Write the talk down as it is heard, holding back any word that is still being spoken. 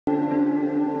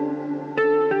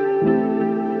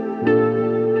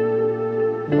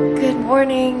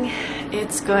morning.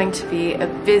 It's going to be a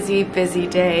busy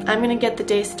day. I'm gonna get the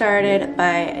day started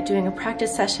by doing a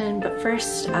practice session, but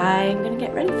first I'm gonna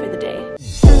get ready for the day.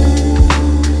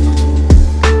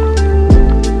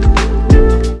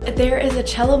 There is a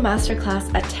cello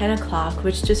masterclass at 10 o'clock,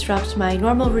 which disrupts my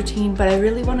normal routine, but I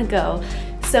really want to go.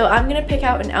 So I'm gonna pick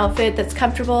out an outfit that's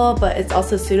comfortable, but it's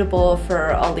also suitable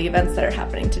for all the events that are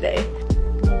happening today.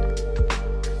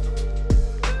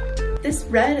 This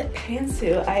red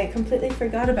pantsuit I completely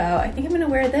forgot about. I think I'm gonna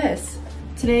wear this.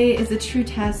 Today is a true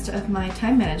test of my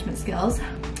time management skills.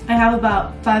 I have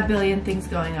about 5 billion things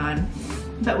going on,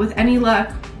 but with any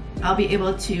luck, I'll be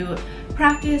able to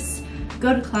practice,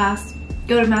 go to class,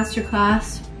 go to master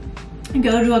class,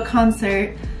 go to a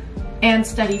concert, and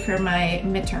study for my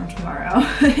midterm tomorrow.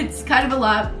 It's kind of a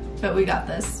lot, but we got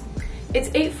this. It's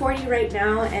 8:40 right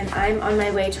now, and I'm on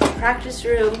my way to a practice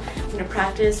room. I'm gonna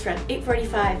practice from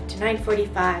 8:45 to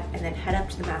 9:45, and then head up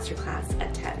to the master class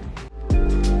at 10.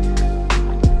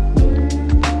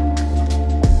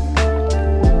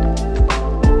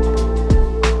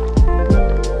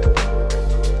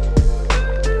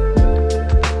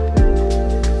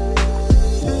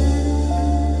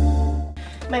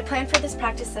 My plan for this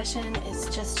practice session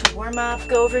is just to warm up,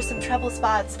 go over some treble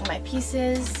spots in my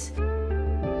pieces.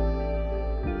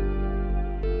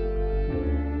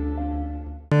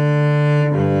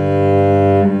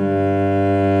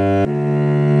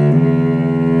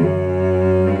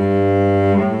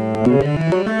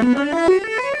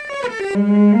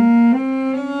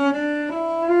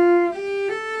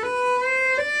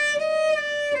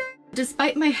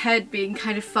 Despite my head being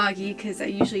kind of foggy, because I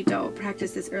usually don't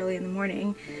practice this early in the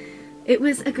morning, it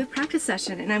was a good practice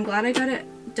session, and I'm glad I got it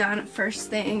done first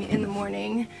thing in the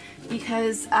morning,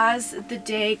 because as the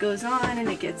day goes on and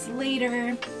it gets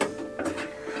later,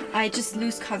 I just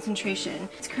lose concentration.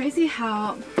 It's crazy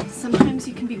how sometimes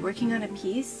you can be working on a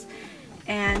piece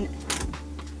and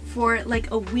for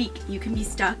like a week you can be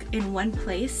stuck in one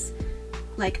place.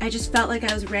 Like, I just felt like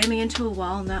I was ramming into a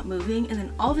wall, not moving, and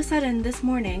then all of a sudden this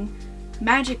morning,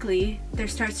 magically, there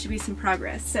starts to be some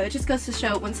progress. So it just goes to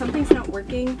show when something's not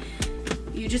working,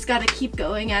 you just gotta keep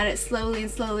going at it slowly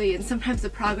and slowly, and sometimes the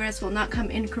progress will not come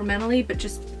incrementally, but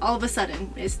just all of a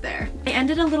sudden is there. I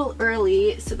ended a little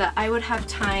early so that I would have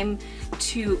time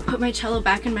to put my cello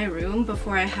back in my room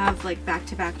before I have like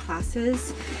back-to-back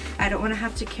classes. I don't want to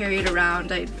have to carry it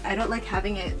around. I don't like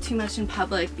having it too much in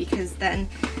public, because then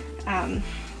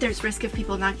there's risk of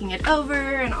people knocking it over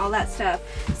and all that stuff.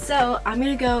 So I'm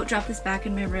gonna go drop this back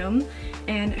in my room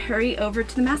and hurry over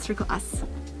to the masterclass.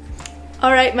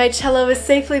 Alright, my cello is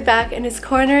safely back in its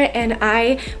corner, and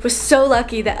I was so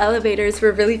lucky that elevators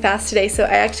were really fast today, so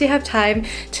I actually have time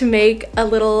to make a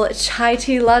little chai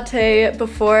tea latte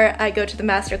before I go to the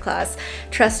masterclass.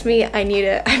 Trust me, I need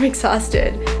it. I'm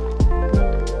exhausted.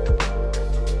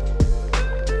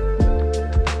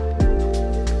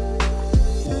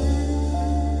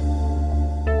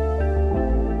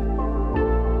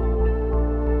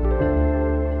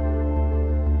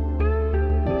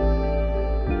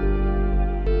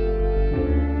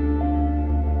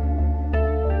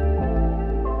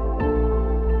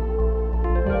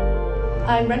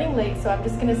 I'm running late, so I'm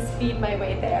just gonna speed my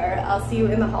way there. I'll see you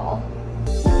in the hall.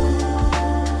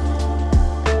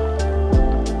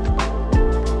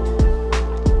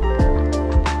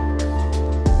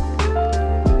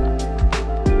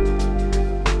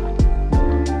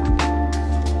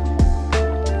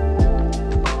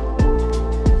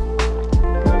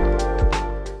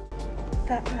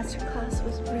 That masterclass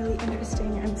was really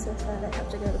interesting. I'm so sad I have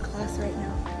to go to class right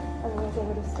now. Otherwise I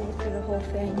would have stayed for the whole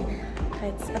thing.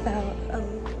 It's about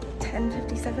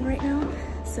 10:57 right now,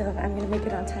 so I'm gonna make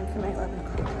it on time for my 11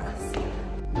 o'clock class.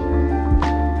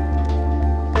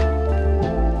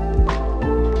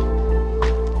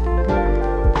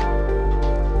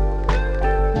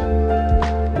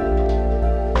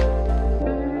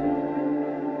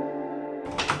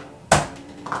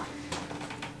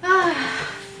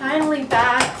 Finally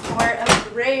back for a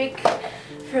break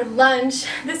for lunch.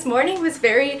 This morning was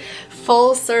very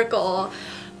full circle.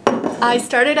 I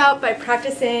started out by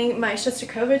practicing my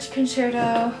Shostakovich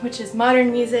concerto, which is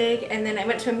modern music, and then I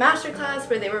went to a master class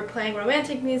where they were playing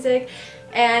romantic music,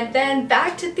 and then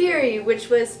back to theory, which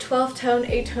was 12-tone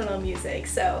atonal music.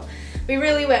 So we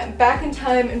really went back in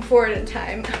time and forward in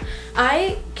time.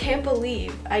 I can't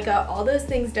believe I got all those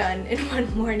things done in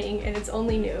one morning, and it's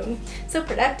only noon. So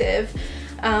productive.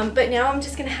 But now I'm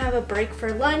just gonna have a break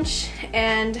for lunch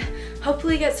and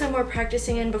hopefully get some more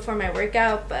practicing in before my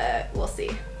workout, but we'll see.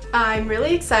 I'm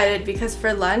really excited because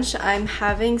for lunch I'm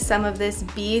having some of this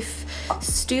beef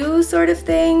stew sort of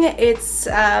thing. It's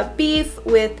beef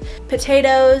with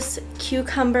potatoes,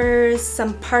 cucumbers,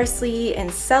 some parsley,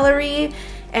 and celery.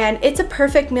 And it's a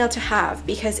perfect meal to have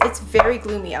because it's very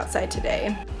gloomy outside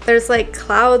today. There's like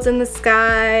clouds in the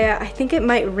sky. I think it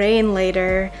might rain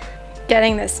later.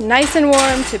 Getting this nice and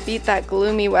warm to beat that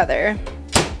gloomy weather.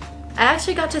 I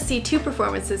actually got to see 2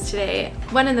 performances today,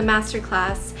 one in the master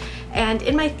class, and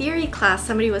in my theory class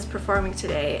somebody was performing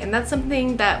today, and that's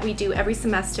something that we do every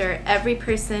semester. Every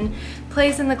person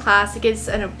plays in the class. It gives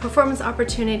a performance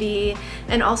opportunity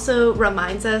and also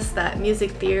reminds us that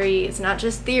music theory is not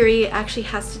just theory, it actually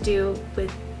has to do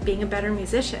with being a better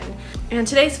musician. And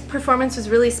today's performance was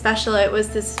really special. It was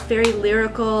this very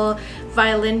lyrical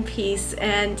violin piece,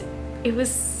 and it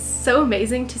was so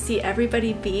amazing to see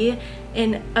everybody be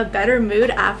in a better mood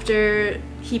after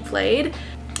he played.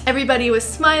 Everybody was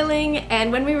smiling,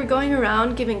 and when we were going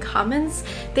around giving comments,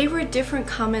 they were different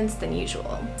comments than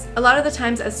usual. A lot of the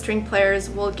times as string players,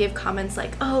 we'll give comments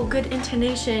like, oh, good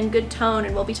intonation, good tone,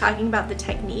 and we'll be talking about the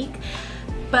technique.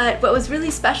 But what was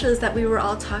really special is that we were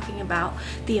all talking about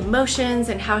the emotions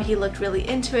and how he looked really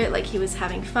into it, like he was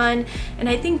having fun. And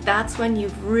I think that's when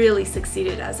you've really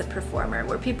succeeded as a performer,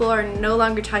 where people are no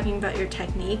longer talking about your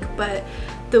technique, but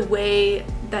the way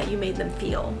that you made them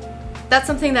feel. That's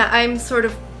something that I'm sort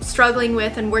of struggling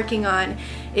with and working on,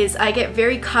 is I get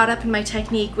very caught up in my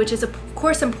technique, which is of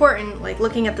course important, like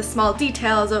looking at the small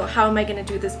details of how am I going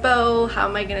to do this bow, how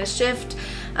am I going to shift,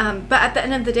 but at the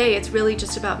end of the day it's really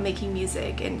just about making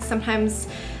music. And sometimes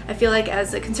I feel like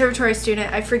as a conservatory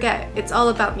student I forget it's all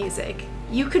about music.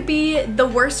 You could be the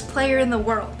worst player in the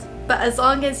world, but as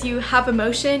long as you have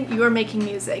emotion, you are making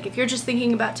music. If you're just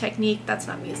thinking about technique, that's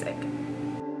not music.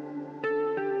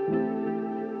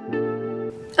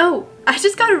 Oh, I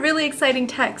just got a really exciting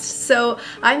text. So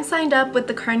I'm signed up with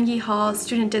the Carnegie Hall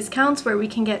student discounts where we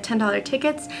can get $10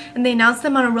 tickets, and they announce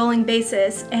them on a rolling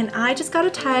basis. And I just got a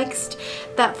text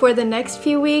that for the next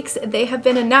few weeks they have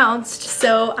been announced.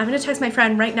 So I'm gonna text my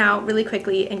friend right now really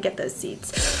quickly and get those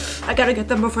seats. I gotta get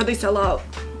them before they sell out.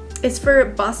 It's for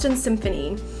Boston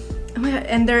Symphony. Oh my God,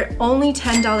 and they're only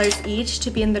 $10 each to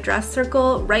be in the dress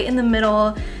circle right in the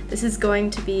middle. This is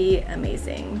going to be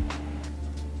amazing.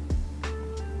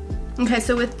 Okay,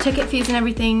 so with ticket fees and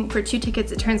everything, for 2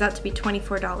 tickets it turns out to be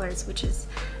 $24, which is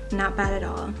not bad at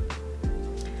all.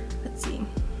 Let's see.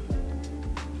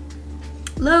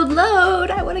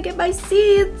 Load, I want to get my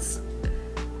seats.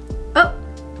 Oh,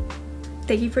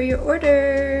 thank you for your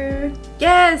order.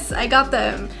 Yes, I got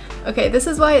them. Okay, this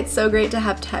is why it's so great to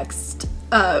have text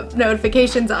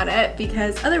notifications on it,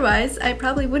 because otherwise I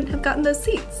probably wouldn't have gotten those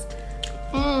seats.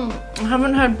 I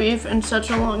haven't had beef in such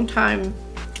a long time.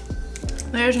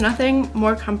 There's nothing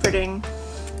more comforting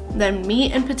than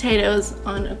meat and potatoes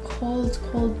on a cold,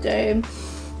 cold day.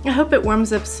 I hope it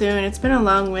warms up soon. It's been a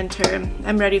long winter.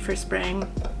 I'm ready for spring.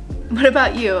 What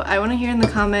about you? I want to hear in the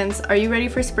comments, are you ready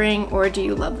for spring, or do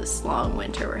you love this long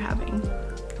winter we're having?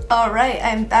 Alright,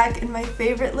 I'm back in my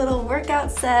favorite little workout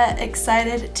set,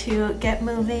 excited to get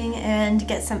moving and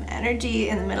get some energy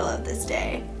in the middle of this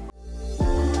day.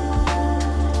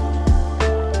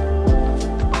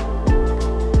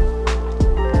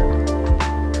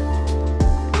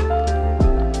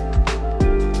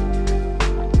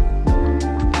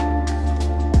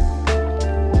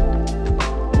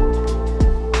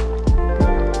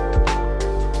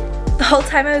 The whole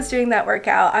time I was doing that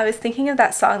workout, I was thinking of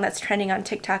that song that's trending on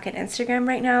TikTok and Instagram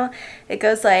right now. It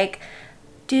goes like,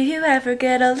 do you ever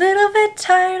get a little bit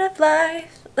tired of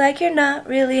life? Like you're not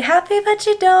really happy but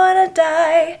you don't want to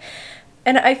die.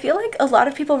 And I feel like a lot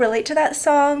of people relate to that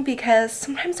song because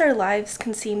sometimes our lives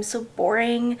can seem so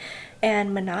boring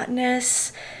and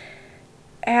monotonous.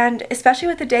 And especially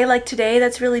with a day like today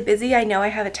that's really busy, I know I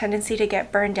have a tendency to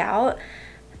get burned out.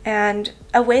 And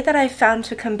a way that I've found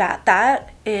to combat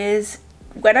that is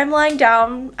when I'm lying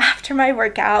down after my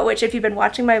workout, which if you've been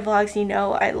watching my vlogs, you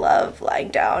know I love lying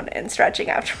down and stretching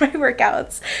after my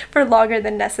workouts for longer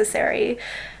than necessary.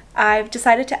 I've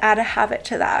decided to add a habit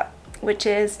to that, which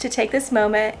is to take this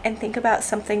moment and think about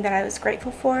something that I was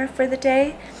grateful for the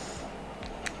day.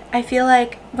 I feel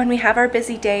like when we have our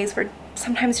busy days, we're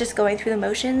sometimes just going through the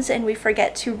motions and we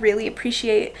forget to really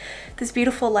appreciate this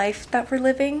beautiful life that we're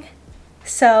living.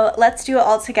 So let's do it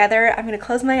all together. I'm going to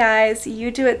close my eyes,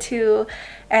 you do it too,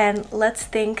 and let's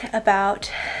think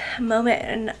about a moment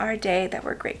in our day that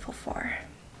we're grateful for.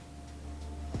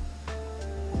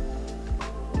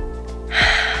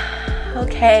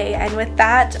 Okay, and with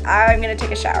that, I'm going to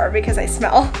take a shower because I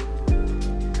smell.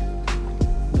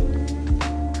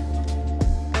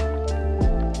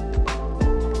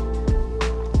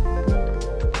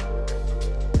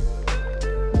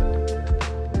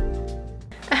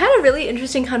 a really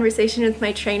interesting conversation with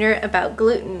my trainer about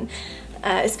gluten,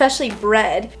 especially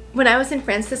bread. When I was in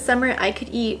France this summer, I could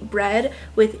eat bread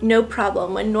with no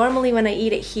problem, when normally when I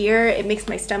eat it here, it makes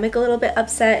my stomach a little bit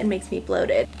upset and makes me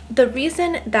bloated. The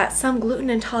reason that some gluten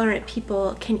intolerant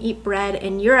people can eat bread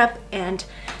in Europe and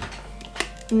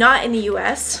not in the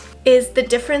US is the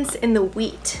difference in the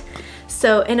wheat.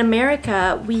 So in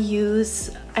America, we use,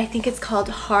 I think it's called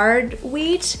hard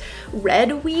wheat,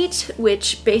 red wheat,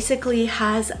 which basically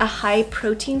has a high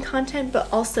protein content, but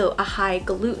also a high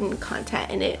gluten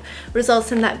content, and it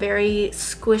results in that very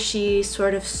squishy,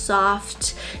 sort of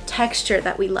soft texture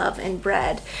that we love in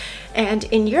bread. And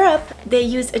in Europe, they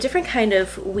use a different kind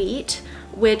of wheat,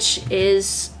 which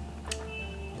is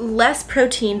less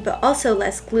protein, but also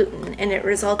less gluten, and it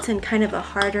results in kind of a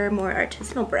harder, more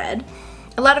artisanal bread.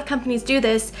 A lot of companies do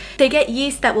this. They get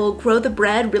yeast that will grow the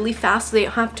bread really fast so they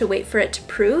don't have to wait for it to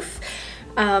proof,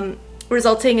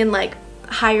 resulting in like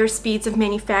higher speeds of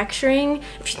manufacturing.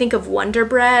 If you think of Wonder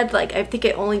Bread, like I think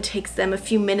it only takes them a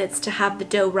few minutes to have the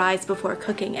dough rise before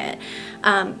cooking it.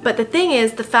 But the thing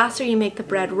is, the faster you make the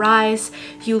bread rise,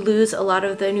 you lose a lot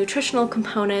of the nutritional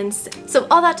components. So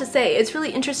all that to say, it's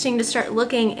really interesting to start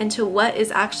looking into what is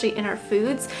actually in our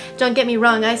foods. Don't get me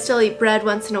wrong, I still eat bread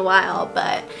once in a while,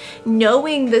 but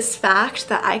knowing this fact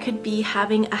that I could be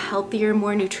having a healthier,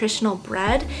 more nutritional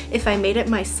bread if I made it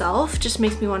myself just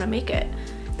makes me want to make it.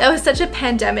 That was such a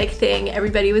pandemic thing.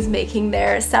 Everybody was making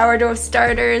their sourdough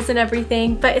starters and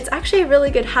everything, but it's actually a really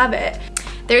good habit.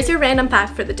 There's your random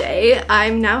fact for the day.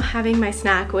 I'm now having my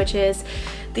snack, which is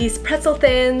these pretzel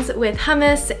thins with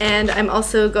hummus, and I'm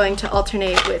also going to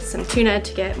alternate with some tuna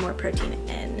to get more protein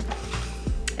in.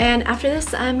 And after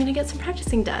this, I'm gonna get some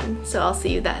practicing done, so I'll see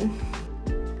you then.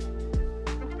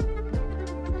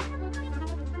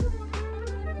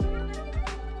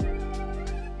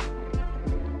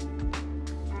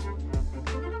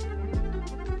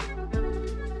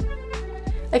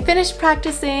 I finished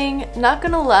practicing. Not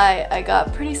gonna lie, I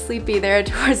got pretty sleepy there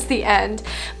towards the end,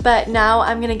 but now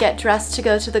I'm gonna get dressed to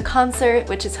go to the concert,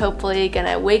 which is hopefully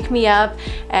gonna wake me up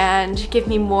and give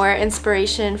me more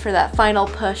inspiration for that final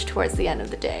push towards the end of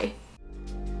the day.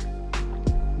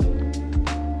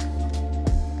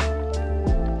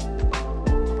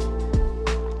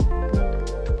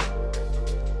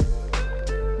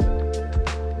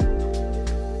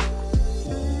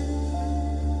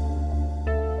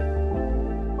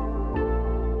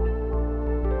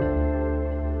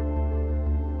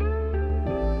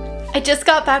 I just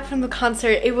got back from the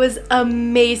concert. It was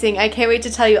amazing. I can't wait to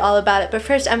tell you all about it. But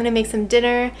first, I'm gonna make some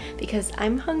dinner because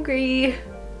I'm hungry.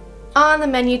 On the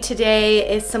menu today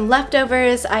is some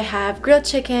leftovers. I have grilled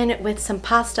chicken with some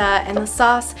pasta, and the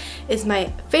sauce is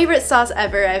my favorite sauce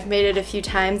ever. I've made it a few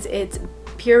times. It's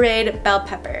pureed bell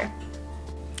pepper.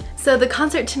 So the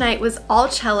concert tonight was all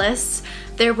cellists.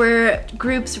 There were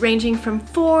groups ranging from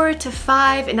 4 to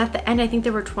 5, and at the end I think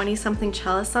there were 20-something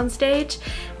cellists on stage.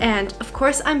 And of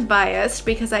course I'm biased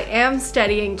because I am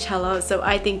studying cello, so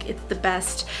I think it's the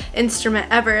best instrument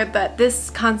ever, but this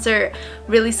concert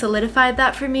really solidified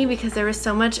that for me because there was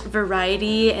so much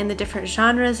variety in the different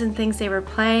genres and things they were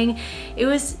playing. It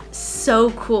was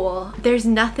so cool. There's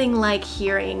nothing like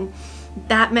hearing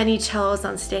that many cellos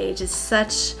on stage. It's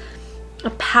such a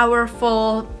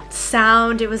powerful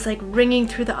sound. It was like ringing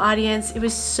through the audience. It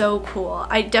was so cool.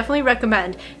 I definitely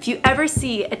recommend, if you ever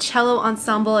see a cello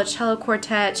ensemble, a cello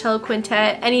quartet, cello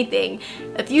quintet, anything,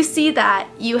 if you see that,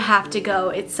 you have to go.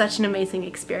 It's such an amazing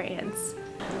experience.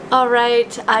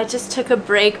 Alright, I just took a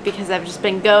break because I've just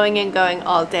been going and going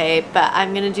all day, but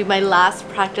I'm gonna do my last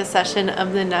practice session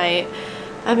of the night.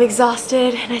 I'm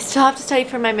exhausted and I still have to study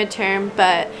for my midterm,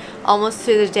 but almost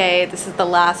through the day, this is the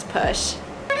last push.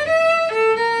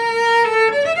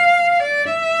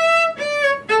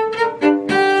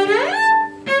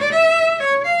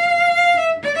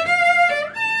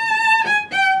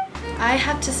 I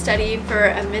have to study for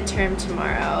a midterm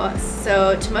tomorrow,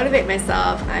 so to motivate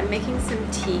myself, I'm making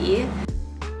some tea.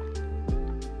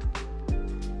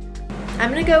 I'm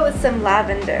gonna go with some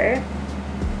lavender.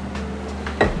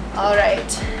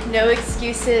 Alright, no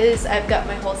excuses. I've got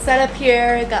my whole setup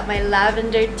here, I got my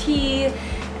lavender tea,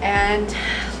 and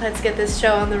let's get this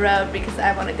show on the road because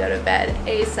I want to go to bed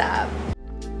ASAP.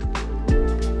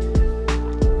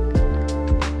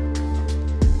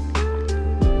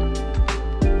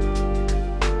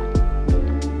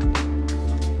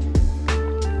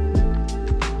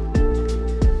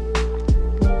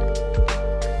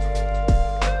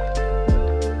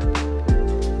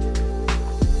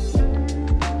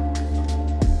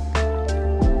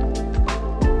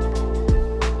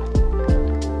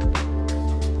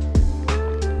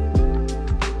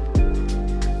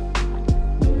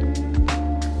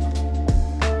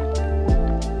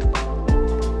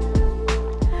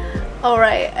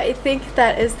 Alright, I think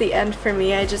that is the end for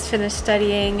me. I just finished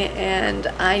studying and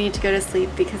I need to go to sleep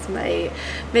because my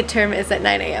midterm is at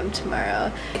 9 a.m.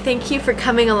 tomorrow. Thank you for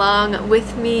coming along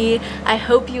with me. I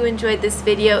hope you enjoyed this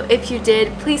video. If you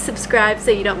did, please subscribe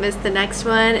so you don't miss the next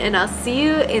one, and I'll see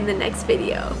you in the next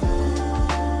video.